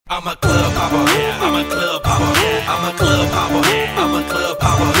I'm a club hopper. I'm a club hopper. I'm a club hopper. I'm a club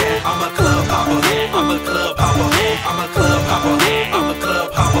hopper. I'm a club hopper. I'm a club hopper. I'm a club hopper. I'm a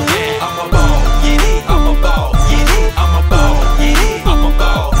club hopper. I'm a ball, yeah, I'm a ball, yeah, I'm a ball, yeah, I'm a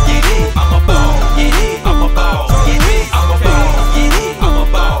ball, yeah, I'm a ball, yeah, I'm a ball, yeah, I'm a ball, yeah, I'm a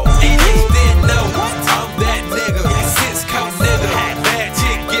ball. And you didn't know I'm that nigga, six coat nigga, bad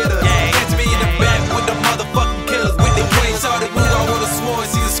chick getter. Catch me in the back with the motherfucking killers. With the way shorty move, I would've sworn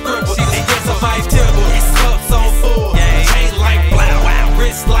she's a scribble. And yes, I might terrible. Cups on full, chain like blow,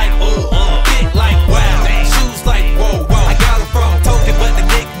 wrist like ooh, dick like wow, shoes like whoa. I got her from Token, but the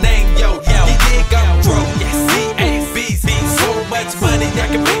nickname yo. He think I'm broke, C-A-B-Z. So much money I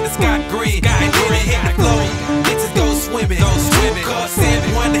can make the sky green. And then